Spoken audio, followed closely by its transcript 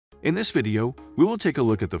In this video, we will take a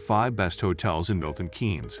look at the 5 best hotels in Milton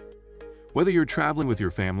Keynes. Whether you're traveling with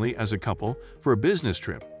your family as a couple, for a business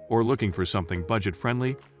trip, or looking for something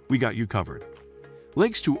budget-friendly, we got you covered.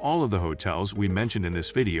 Links to all of the hotels we mentioned in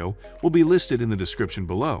this video will be listed in the description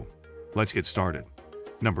below. Let's get started.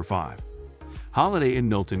 Number 5. Holiday Inn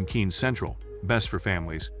Milton Keynes Central, best for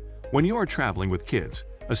families. When you are traveling with kids,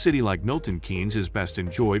 a city like Milton Keynes is best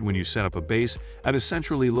enjoyed when you set up a base at a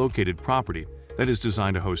centrally located property that is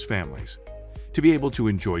designed to host families. To be able to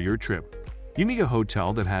enjoy your trip, you need a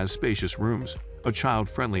hotel that has spacious rooms, a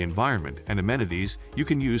child-friendly environment, and amenities you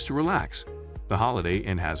can use to relax. The Holiday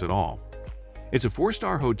Inn has it all. It's a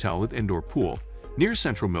 4-star hotel with indoor pool near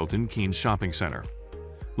Central Milton Keynes Shopping Center.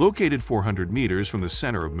 Located 400 meters from the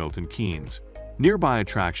center of Milton Keynes. Nearby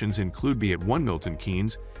attractions include Be at 1 Milton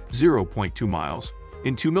Keynes, 0.2 miles,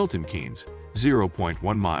 Into Milton Keynes,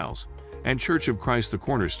 0.1 miles, and Church of Christ the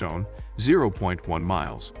Cornerstone, 0.1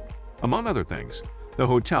 miles. Among other things, the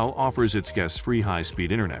hotel offers its guests free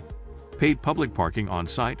high-speed internet, paid public parking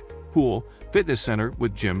on-site, pool, fitness center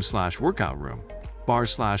with gym/workout room,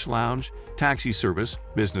 bar/lounge, taxi service,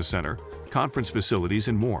 business center, conference facilities,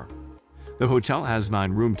 and more. The hotel has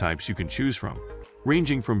 9 room types you can choose from,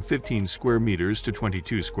 ranging from 15 square meters to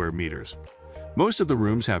 22 square meters. Most of the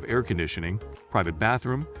rooms have air conditioning, private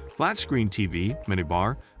bathroom, flat-screen TV,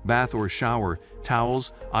 minibar, bath or shower,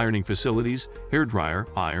 towels, ironing facilities, hairdryer,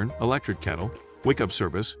 iron, electric kettle, wake-up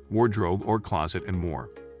service, wardrobe or closet, and more.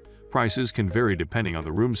 Prices can vary depending on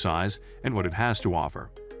the room size and what it has to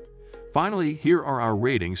offer. Finally, here are our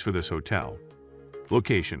ratings for this hotel.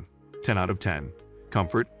 Location: 10 out of 10.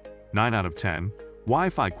 Comfort: 9 out of 10.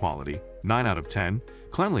 Wi-Fi quality: 9 out of 10.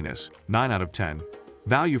 Cleanliness: 9 out of 10.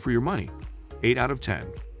 Value for your money: 8 out of 10.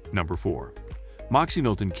 Number 4. Moxie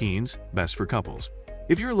Milton Keynes, best for couples.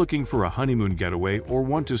 If you're looking for a honeymoon getaway or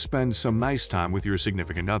want to spend some nice time with your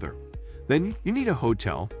significant other, then you need a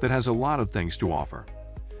hotel that has a lot of things to offer.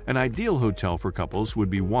 An ideal hotel for couples would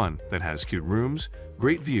be one that has cute rooms,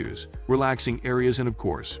 great views, relaxing areas, and of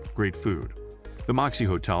course, great food. The Moxie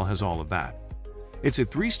Hotel has all of that. It's a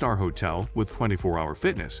 3-star hotel with 24-hour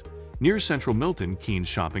fitness near Central Milton Keynes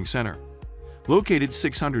Shopping Center. Located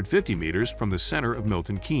 650 meters from the center of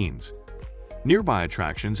Milton Keynes. Nearby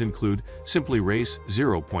attractions include Simply Race,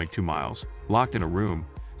 0.2 miles, Locked in a Room,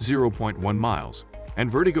 0.1 miles,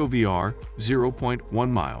 and Vertigo VR,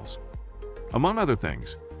 0.1 miles. Among other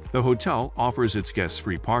things, the hotel offers its guests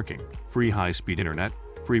free parking, free high-speed internet,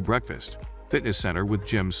 free breakfast, fitness center with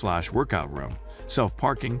gym/workout room,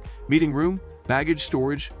 self-parking, meeting room, baggage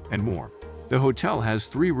storage, and more. The hotel has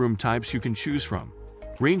 3 room types you can choose from,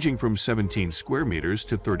 ranging from 17 square meters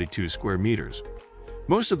to 32 square meters.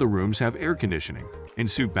 Most of the rooms have air conditioning,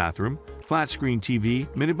 en-suite bathroom, flat-screen TV,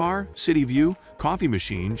 minibar, city view, coffee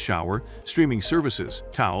machine, shower, streaming services,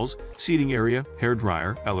 towels, seating area,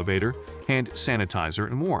 hairdryer, elevator, hand sanitizer,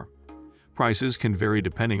 and more. Prices can vary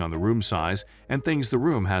depending on the room size and things the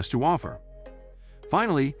room has to offer.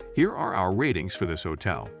 Finally, here are our ratings for this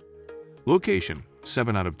hotel. Location: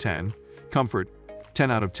 7 out of 10. Comfort: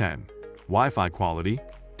 10 out of 10. Wi-Fi quality: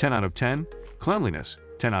 10 out of 10. Cleanliness: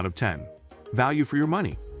 10 out of 10. Value for your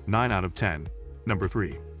money: 9 out of 10. Number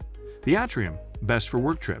 3. The Atrium, best for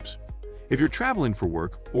work trips. If you're traveling for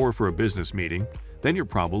work or for a business meeting, then you're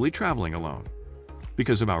probably traveling alone.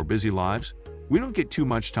 Because of our busy lives, we don't get too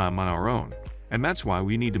much time on our own, and that's why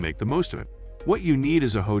we need to make the most of it. What you need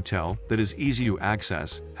is a hotel that is easy to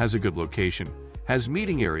access, has a good location, has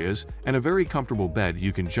meeting areas, and a very comfortable bed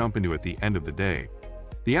you can jump into at the end of the day.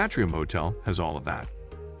 The Atrium Hotel has all of that.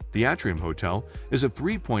 The Atrium Hotel is a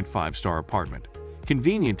 3.5-star apartment,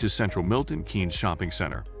 convenient to Central Milton Keynes Shopping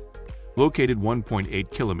Center. Located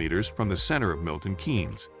 1.8 kilometers from the center of Milton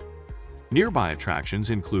Keynes. Nearby attractions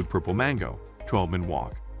include Purple Mango, 12-minute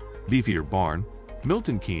walk, Beefeater Barn,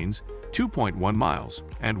 Milton Keynes, 2.1 miles,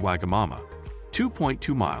 and Wagamama,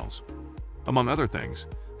 2.2 miles. Among other things,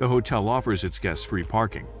 the hotel offers its guests free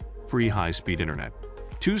parking, free high-speed internet,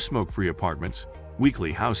 2 smoke-free apartments,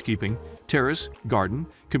 weekly housekeeping, terrace, garden,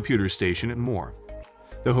 computer station, and more.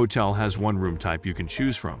 The hotel has 1 room type you can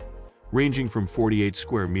choose from, ranging from 48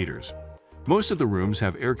 square meters. Most of the rooms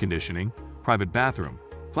have air conditioning, private bathroom,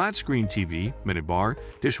 flat-screen TV, minibar,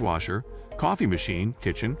 dishwasher, coffee machine,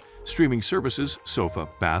 kitchen, streaming services, sofa,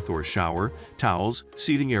 bath or shower, towels,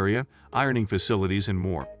 seating area, ironing facilities, and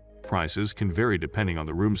more. Prices can vary depending on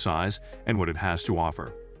the room size and what it has to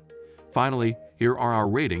offer. Finally, here are our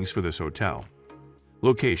ratings for this hotel.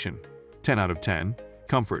 Location: 10 out of 10.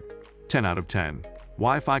 Comfort: 10 out of 10.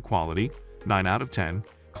 Wi-Fi quality: 9 out of 10.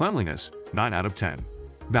 Cleanliness: 9 out of 10.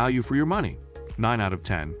 Value for your money: 9 out of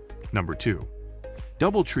 10. Number 2.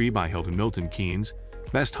 DoubleTree by Hilton Milton Keynes,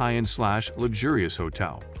 Best high-end/luxurious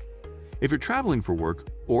hotel. If you're traveling for work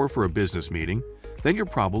or for a business meeting, then you're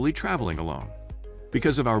probably traveling alone.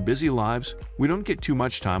 Because of our busy lives, we don't get too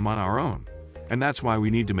much time on our own, and that's why we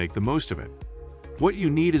need to make the most of it. What you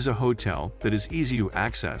need is a hotel that is easy to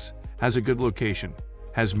access, has a good location,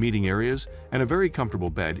 has meeting areas, and a very comfortable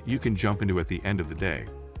bed you can jump into at the end of the day.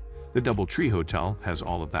 The DoubleTree Hotel has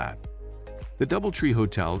all of that. The DoubleTree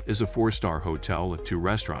Hotel is a 4-star hotel with 2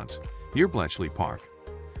 restaurants near Bletchley Park.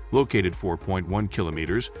 Located 4.1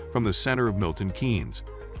 kilometers from the center of Milton Keynes.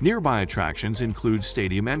 Nearby attractions include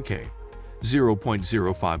Stadium NK,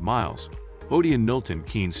 0.05 miles, Odeon Milton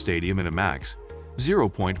Keynes Stadium in Amax,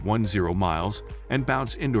 0.10 miles, and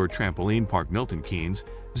Bounce Indoor Trampoline Park Milton Keynes,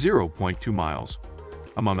 0.2 miles.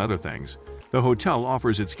 Among other things, the hotel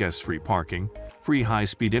offers its guests free parking, free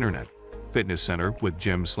high-speed internet, fitness center with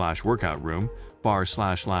gym/workout room,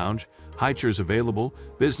 bar/lounge, high chairs available,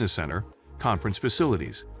 business center, conference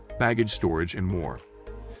facilities, baggage storage, and more.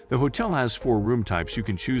 The hotel has 4 room types you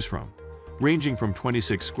can choose from, ranging from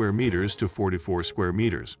 26 square meters to 44 square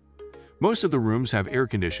meters. Most of the rooms have air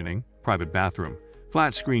conditioning, private bathroom,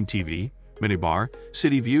 flat-screen TV, minibar,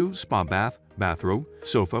 city view, spa bath, bathrobe,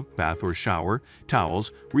 sofa, bath or shower,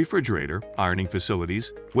 towels, refrigerator, ironing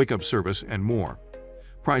facilities, wake-up service, and more.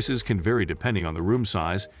 Prices can vary depending on the room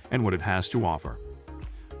size and what it has to offer.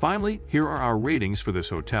 Finally, here are our ratings for this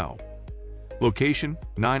hotel. Location,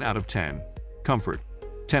 9 out of 10. Comfort,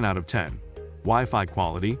 10 out of 10. Wi-Fi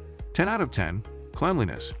quality, 10 out of 10.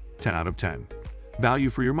 Cleanliness, 10 out of 10.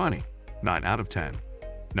 Value for your money, 9 out of 10.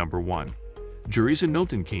 Number 1. Jury's in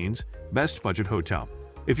Milton Keynes, Best Budget Hotel.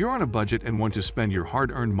 If you're on a budget and want to spend your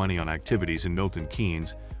hard-earned money on activities in Milton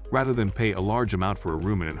Keynes rather than pay a large amount for a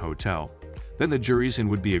room in a hotel, then the Jury's Inn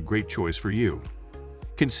would be a great choice for you.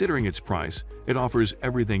 Considering its price, it offers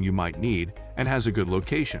everything you might need and has a good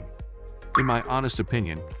location. In my honest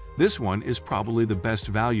opinion, this one is probably the best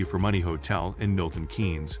value for money hotel in Milton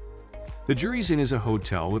Keynes. The Jury's Inn is a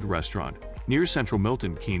hotel with restaurant near Central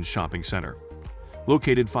Milton Keynes Shopping Center,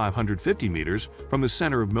 located 550 meters from the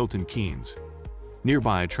center of Milton Keynes.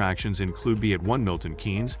 Nearby attractions include Be at 1 Milton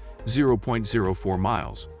Keynes, 0.04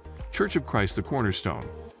 miles, Church of Christ the Cornerstone,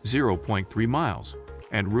 0.3 miles,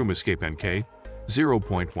 and Room Escape NK,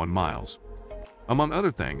 0.1 miles. Among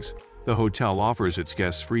other things, the hotel offers its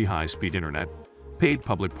guests free high-speed internet, paid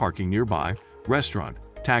public parking nearby, restaurant,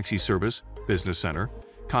 taxi service, business center,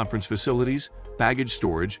 conference facilities, baggage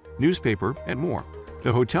storage, newspaper, and more.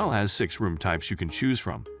 The hotel has 6 room types you can choose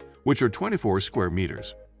from, which are 24 square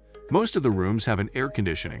meters. Most of the rooms have an air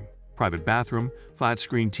conditioning, private bathroom,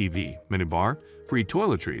 flat-screen TV, minibar, free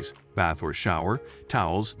toiletries, bath or shower,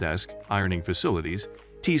 towels, desk, ironing facilities,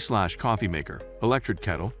 tea/coffee maker, electric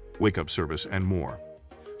kettle, wake-up service, and more.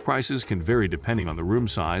 Prices can vary depending on the room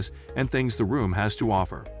size and things the room has to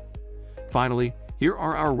offer. Finally, here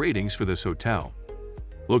are our ratings for this hotel.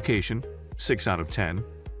 Location, 6 out of 10.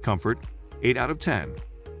 Comfort, 8 out of 10.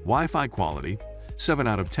 Wi-Fi quality, 7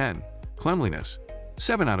 out of 10. Cleanliness,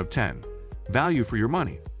 7 out of 10. Value for your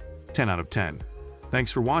money, 10 out of 10.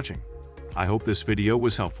 Thanks for watching. I hope this video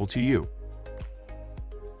was helpful to you.